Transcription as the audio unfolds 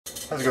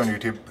How's it going,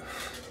 YouTube?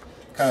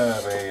 Kind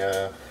of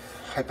a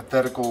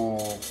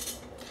hypothetical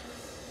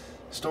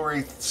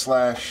story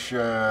slash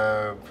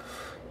AR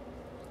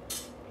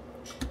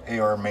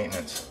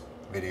maintenance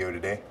video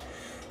today.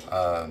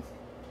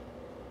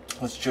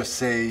 Let's just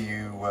say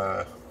you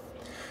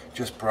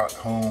just brought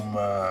home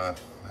an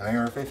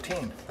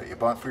AR-15 that you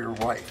bought for your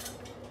wife,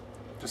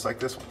 just like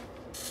this one,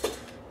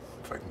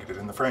 if I can get it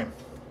in the frame,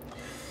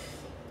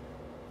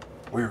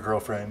 or your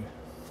girlfriend,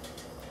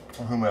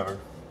 or whomever.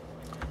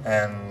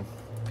 And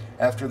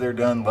after they're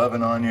done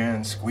loving on you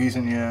and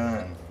squeezing you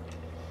and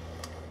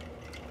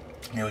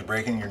nearly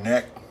breaking your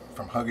neck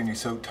from hugging you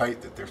so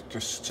tight that they're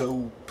just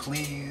so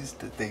pleased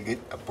that they get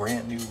a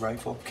brand new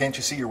rifle. Can't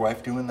you see your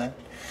wife doing that?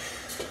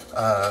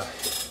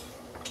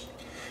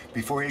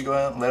 Before you go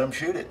out and let them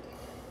shoot it,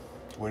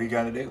 what do you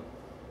got to do?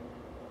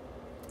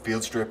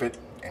 Field strip it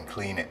and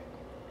clean it.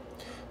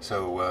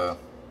 So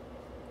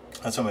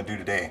that's what I'm going to do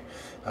today.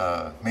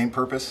 Main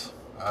purpose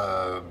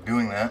of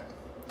doing that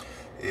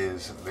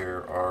is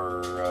there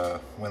are,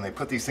 when they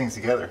put these things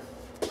together,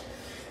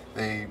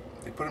 they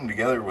put them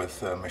together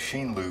with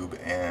machine lube,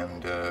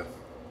 and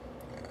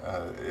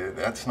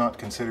that's not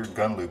considered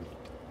gun lube.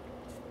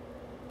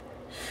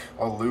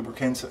 All the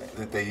lubricants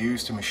that they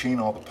use to machine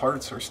all the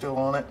parts are still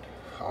on it,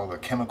 all the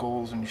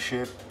chemicals and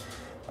shit.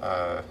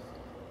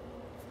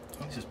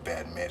 It's just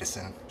bad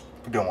medicine.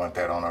 We don't want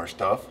that on our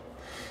stuff.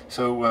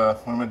 So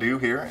what I'm going to do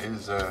here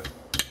is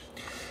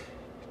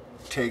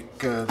take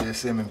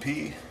this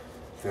M&P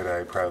that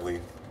I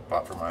proudly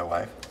bought for my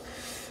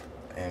wife,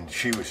 and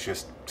she was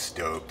just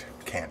stoked,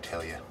 can't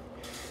tell you.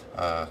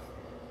 We're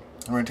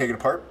going to take it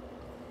apart.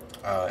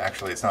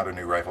 Actually, it's not a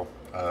new rifle,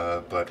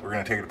 but we're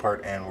going to take it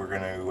apart and we're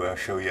going to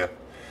show you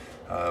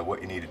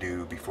what you need to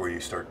do before you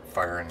start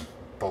firing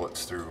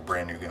bullets through a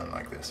brand new gun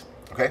like this.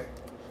 Okay?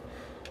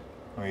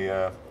 We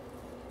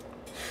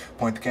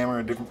point the camera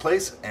in a different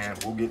place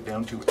and we'll get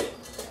down to it.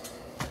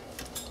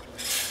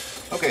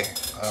 Okay,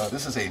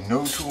 this is a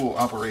no-tool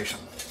operation.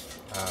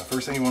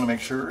 First thing you want to make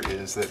sure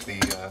is that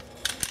the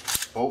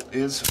bolt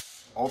is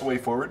all the way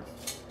forward,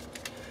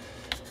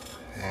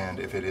 and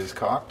if it is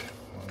cocked,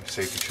 let me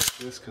safety check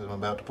this because I'm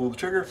about to pull the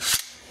trigger.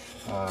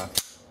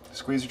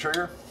 Squeeze the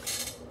trigger.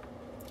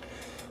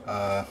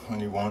 When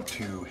you want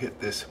to hit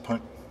this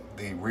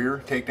the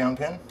rear takedown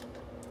pin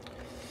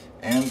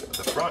and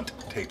the front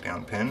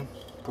takedown pin,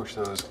 push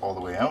those all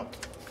the way out,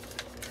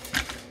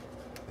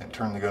 then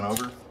turn the gun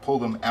over, pull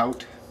them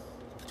out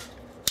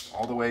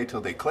all the way till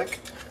they click,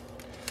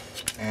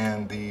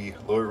 and the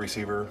lower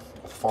receiver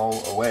will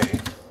fall away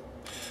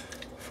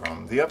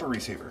from the upper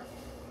receiver.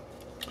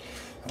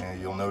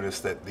 And you'll notice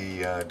that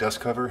the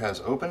dust cover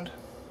has opened.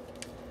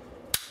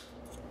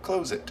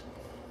 Close it.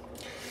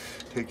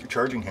 Take your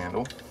charging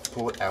handle,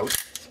 pull it out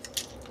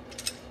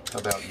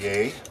about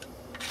yay.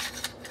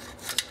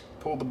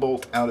 Pull the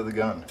bolt out of the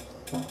gun.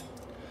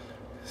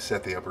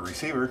 Set the upper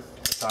receiver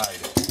aside.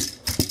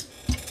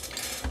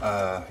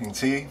 You can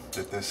see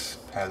that this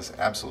has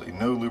absolutely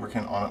no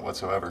lubricant on it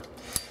whatsoever.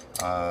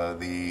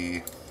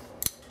 The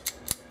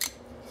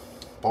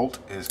bolt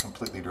is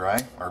completely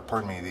dry, or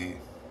pardon me,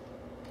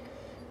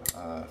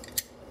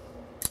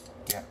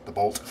 the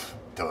bolt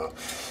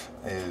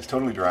is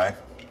totally dry.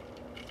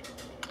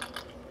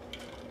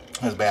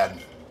 That's bad.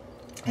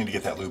 You need to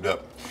get that lubed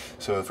up.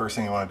 So the first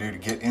thing you want to do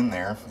to get in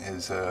there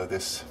is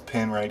this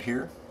pin right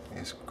here. You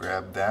just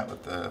grab that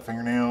with the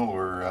fingernail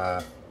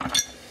or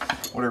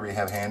whatever you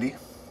have handy.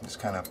 Just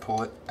kind of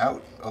pull it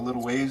out a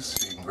little ways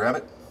so you can grab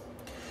it.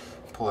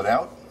 Pull it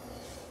out.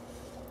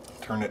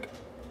 Turn it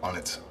on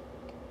its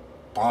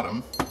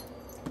bottom.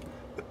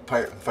 The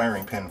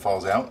firing pin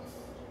falls out.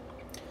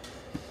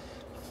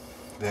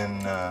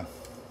 Then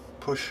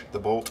push the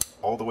bolt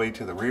all the way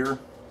to the rear.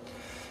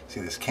 See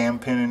this cam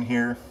pin in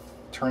here?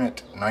 Turn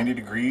it 90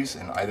 degrees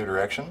in either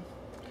direction.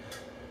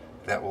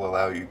 That will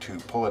allow you to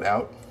pull it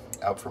out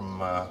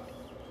from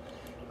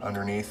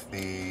underneath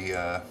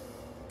the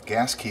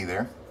gas key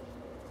there.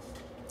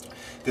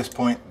 At this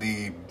point,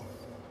 the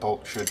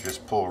bolt should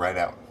just pull right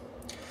out.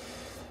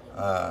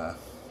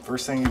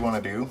 First thing you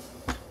want to do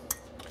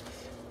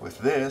with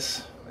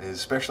this is,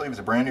 especially if it's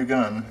a brand new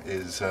gun,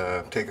 is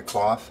take a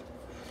cloth,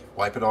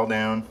 wipe it all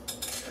down,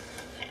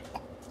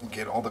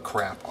 get all the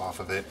crap off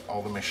of it,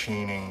 all the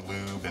machining,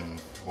 lube, and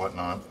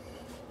whatnot.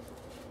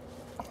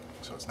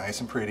 So it's nice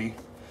and pretty.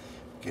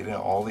 Get in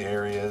all the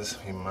areas.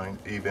 You might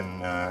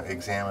even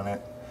examine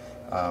it.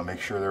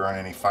 Make sure there aren't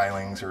any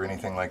filings or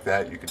anything like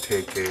that. You could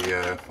take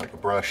like a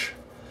brush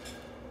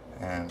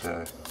and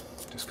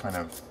just kind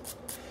of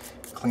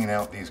clean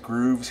out these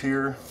grooves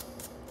here.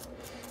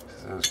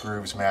 Those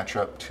grooves match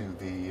up to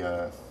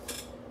the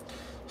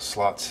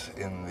slots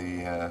in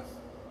the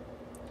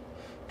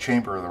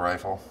chamber of the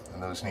rifle,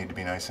 and those need to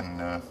be nice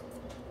and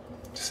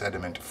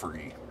sediment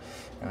free.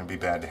 And it'd be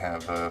bad to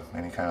have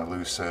any kind of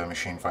loose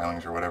machine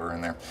filings or whatever in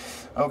there.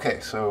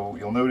 Okay, so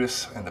you'll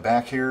notice in the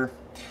back here,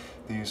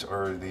 these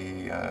are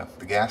the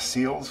gas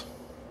seals.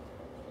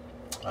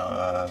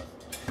 What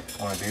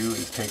you want to do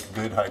is take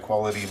good high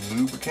quality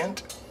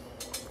lubricant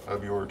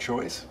of your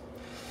choice.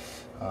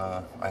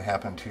 I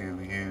happen to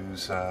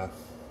use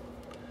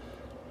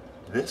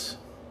this.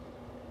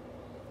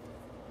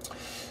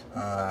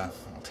 I'll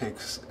take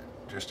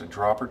just a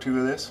drop or two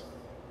of this,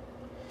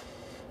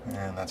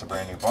 and that's a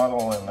brand new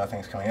bottle and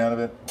nothing's coming out of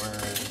it. There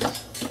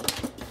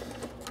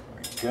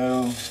we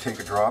go. Just take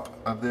a drop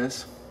of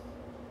this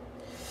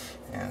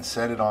and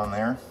set it on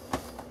there,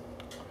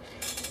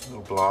 a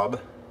little blob,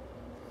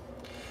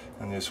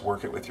 and just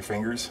work it with your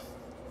fingers.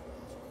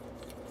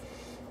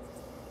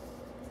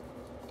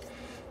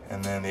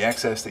 And then the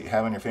excess that you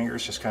have on your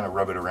fingers, just kind of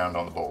rub it around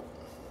on the bolt.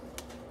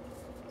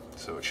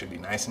 So it should be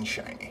nice and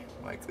shiny,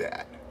 like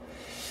that.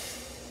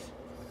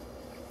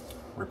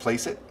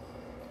 Replace it.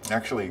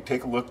 Actually,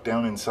 take a look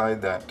down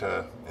inside that,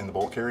 in the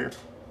bolt carrier.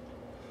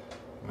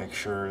 Make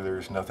sure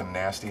there's nothing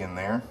nasty in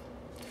there.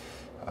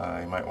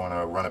 You might want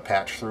to run a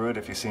patch through it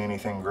if you see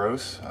anything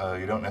gross.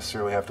 You don't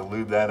necessarily have to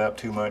lube that up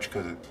too much,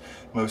 because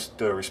most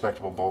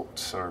respectable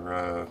bolts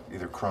are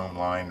either chrome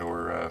lined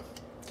or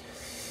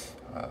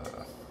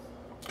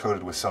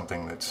coated with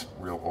something that's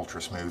real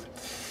ultra smooth.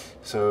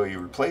 So you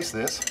replace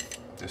this,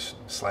 just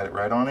slide it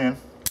right on in.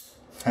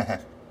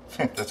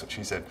 That's what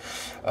she said.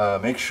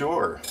 Make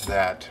sure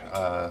that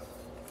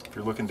if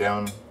you're looking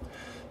down,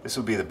 this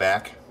will be the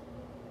back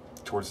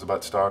towards the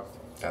buttstock.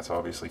 That's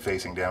obviously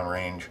facing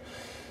downrange.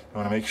 You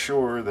want to make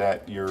sure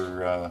that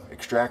your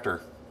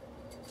extractor,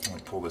 let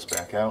me pull this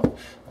back out,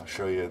 I'll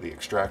show you the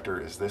extractor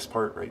is this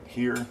part right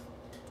here,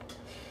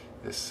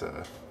 this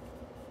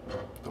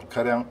little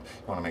cutout.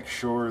 You want to make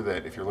sure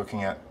that if you're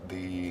looking at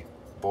the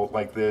bolt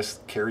like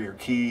this, carrier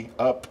key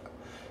up,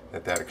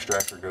 that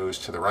extractor goes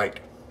to the right.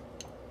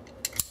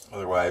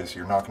 Otherwise,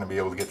 you're not going to be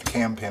able to get the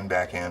cam pin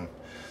back in,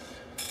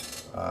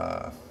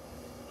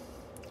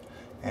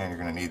 and you're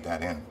going to need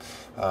that in.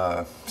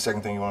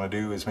 Second thing you want to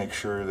do is make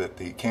sure that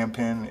the cam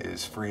pin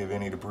is free of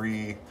any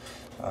debris.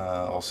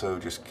 Also,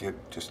 just get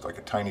like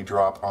a tiny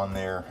drop on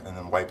there, and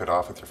then wipe it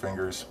off with your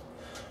fingers.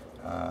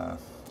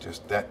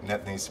 Just that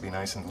net needs to be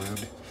nice and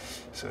lubed.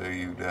 So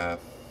you'd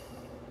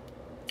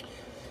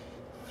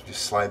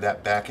just slide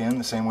that back in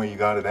the same way you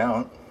got it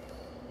out.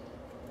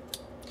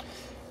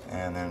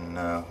 And then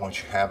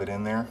once you have it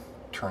in there,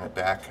 turn it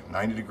back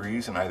 90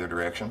 degrees in either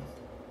direction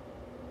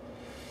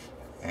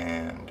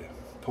and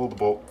pull the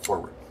bolt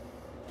forward.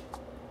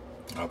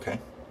 Okay.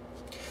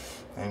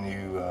 And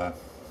you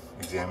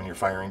examine your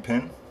firing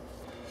pin.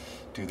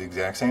 Do the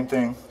exact same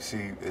thing.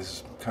 See,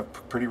 it's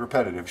pretty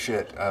repetitive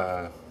shit.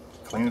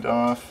 Clean it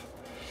off.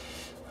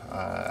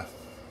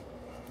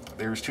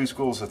 There's two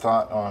schools of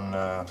thought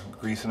on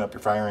greasing up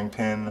your firing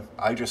pin.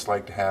 I just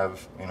like to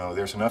have,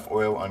 there's enough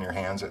oil on your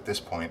hands at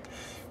this point.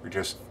 You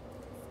just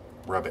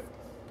rub it.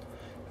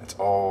 That's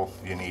all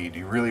you need.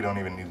 You really don't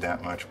even need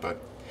that much,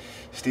 but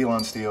steel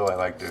on steel,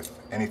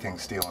 anything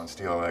steel on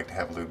steel, I like to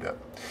have lubed up.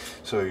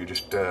 So you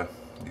just,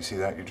 you see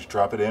that? You just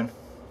drop it in.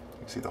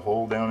 You see the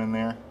hole down in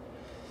there?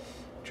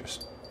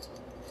 Just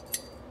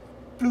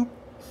bloop,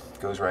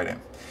 goes right in.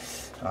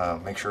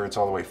 Make sure it's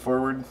all the way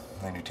forward.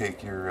 Then you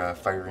take your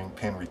firing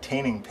pin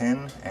retaining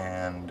pin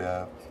and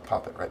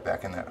pop it right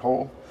back in that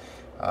hole.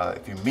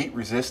 If you meet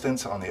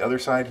resistance on the other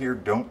side here,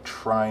 don't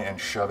try and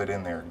shove it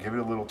in there. Give it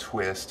a little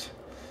twist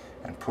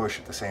and push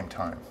at the same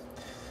time.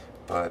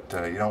 But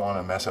you don't want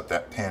to mess up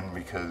that pin,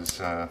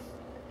 because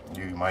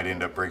you might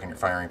end up breaking your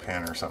firing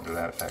pin or something to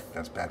that effect.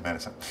 That's bad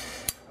medicine.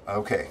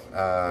 Okay,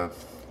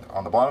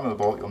 on the bottom of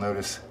the bolt, you'll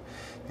notice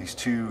these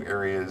two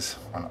areas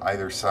on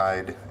either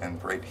side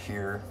and right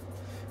here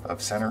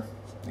of center.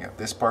 You got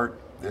this part,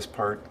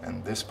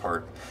 and this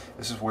part.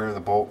 This is where the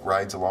bolt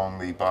rides along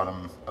the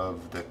bottom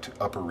of the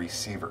upper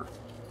receiver.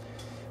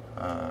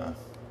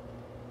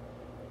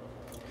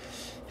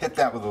 Hit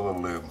that with a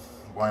little lube.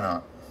 Why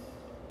not?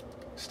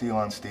 Steel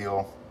on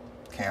steel,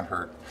 can't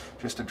hurt.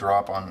 Just a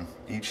drop on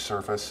each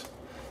surface,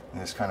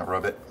 and just kind of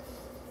rub it.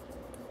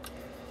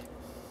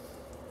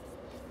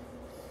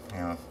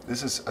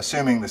 This is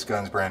assuming this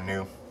gun's brand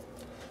new.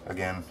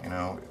 Again,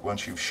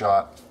 once you've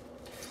shot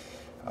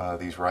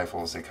these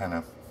rifles, they kind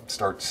of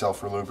start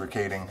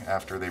self-lubricating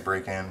after they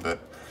break in, but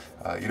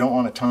you don't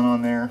want a ton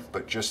on there,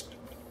 but just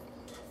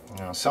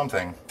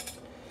something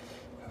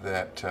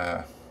that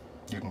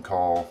you can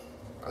call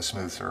a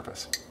smooth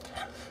surface.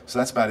 So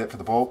that's about it for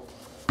the bolt.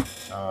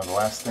 The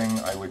last thing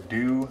I would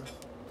do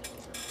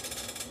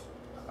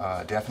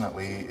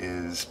definitely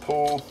is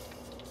pull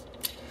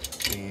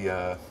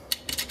the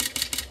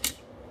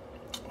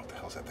what the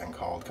hell's that thing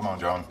called? Come on,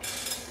 John.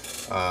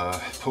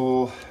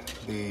 Pull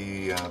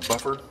the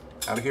buffer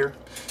out of here.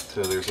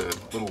 So there's this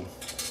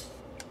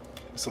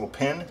little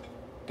pin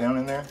down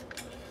in there.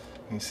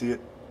 Can you see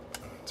it?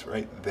 It's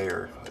right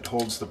there. It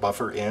holds the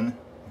buffer in.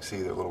 You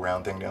see the little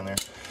round thing down there?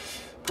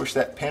 Push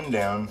that pin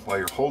down while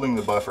you're holding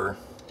the buffer.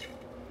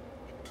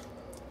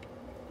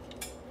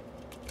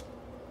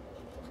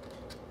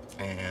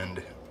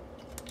 And,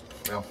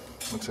 well,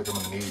 looks like I'm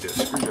going to need a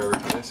screwdriver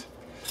for this.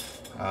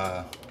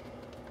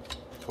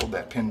 Hold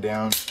that pin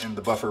down and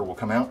the buffer will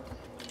come out.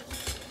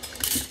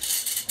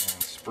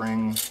 And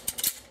spring.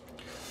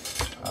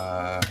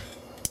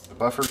 The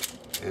buffer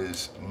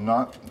is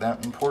not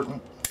that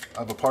important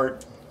of a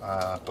part.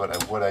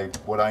 But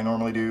what I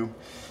normally do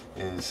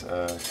is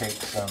take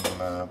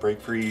some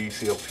break-free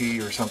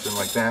CLP or something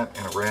like that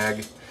in a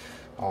rag.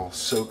 I'll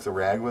soak the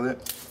rag with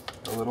it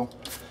a little,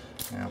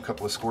 you know, a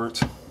couple of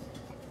squirts,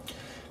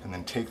 and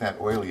then take that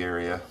oily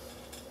area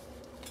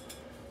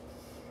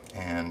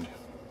and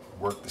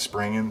work the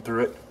spring in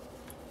through it,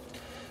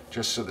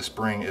 just so the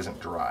spring isn't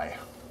dry.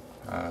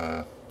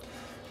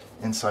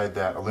 Inside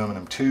that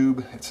aluminum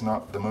tube, it's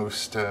not the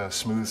most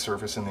smooth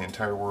surface in the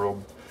entire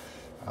world,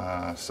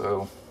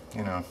 so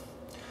you know,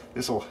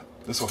 this will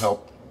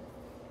help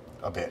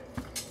a bit.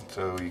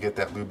 So you get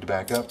that lubed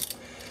back up,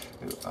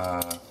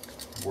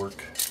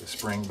 work the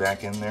spring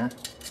back in there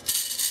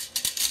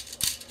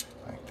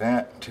like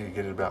that until you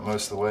get it about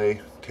most of the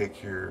way.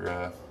 Take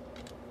your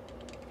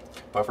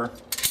buffer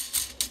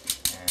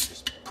and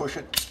just push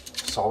it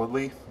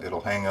solidly.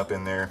 It'll hang up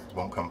in there,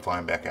 won't come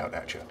flying back out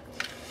at you.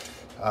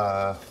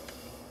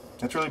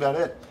 That's really about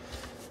it.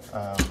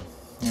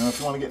 You know, if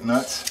you want to get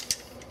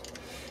nuts,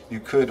 you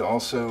could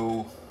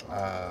also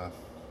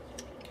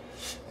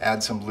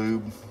add some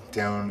lube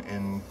down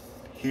in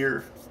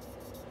here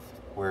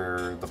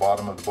where the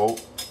bottom of the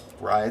bolt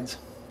rides,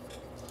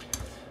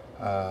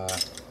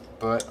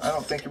 but I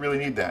don't think you really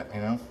need that,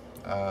 you know.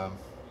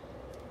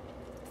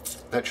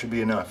 That should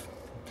be enough.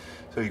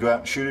 So you go out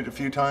and shoot it a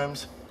few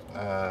times,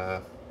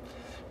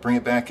 bring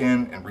it back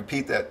in, and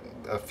repeat that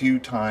a few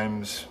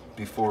times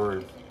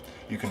before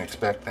you can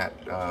expect that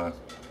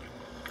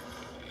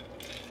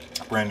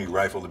brand new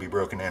rifle to be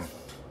broken in.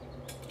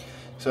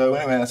 So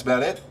anyway, that's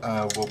about it.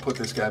 We'll put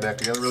this guy back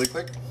together really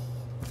quick.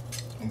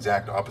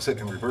 Exact opposite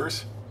in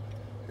reverse.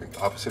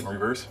 Opposite in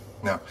reverse?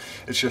 No,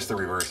 it's just the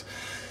reverse.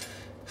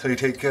 So you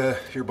take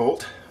your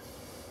bolt,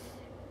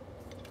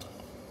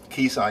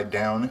 key side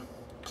down,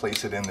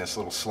 place it in this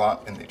little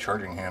slot in the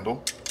charging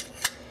handle,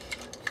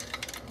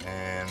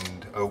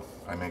 and oh,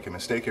 I make a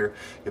mistake here.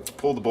 You have to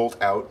pull the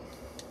bolt out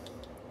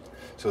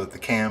so that the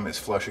cam is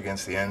flush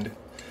against the end.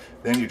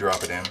 Then you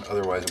drop it in,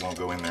 otherwise it won't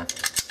go in there.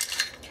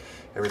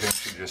 Everything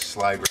should just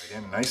slide right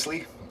in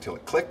nicely until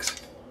it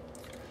clicks.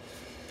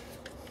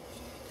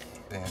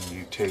 Then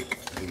you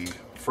take the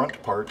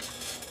front part,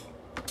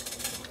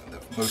 the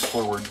most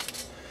forward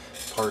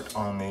part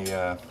on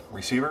the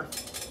receiver,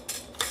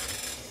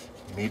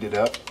 meet it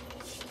up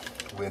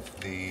with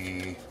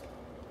the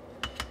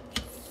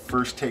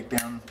first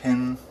takedown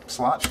pin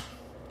slot.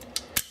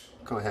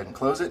 Go ahead and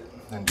close it.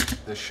 Then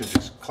this should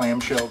just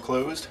clamshell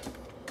closed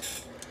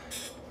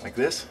like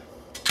this,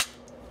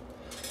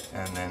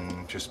 and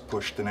then just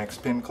push the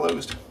next pin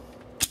closed,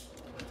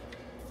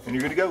 and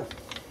you're good to go.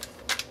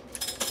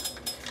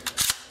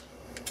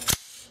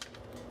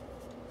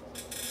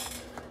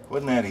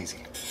 Wasn't that easy?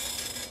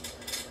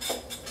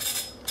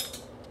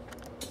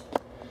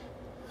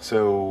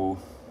 So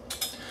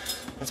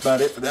that's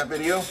about it for that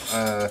video.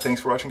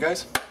 Thanks for watching,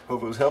 guys.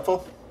 Hope it was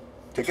helpful.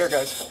 Take care,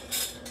 guys.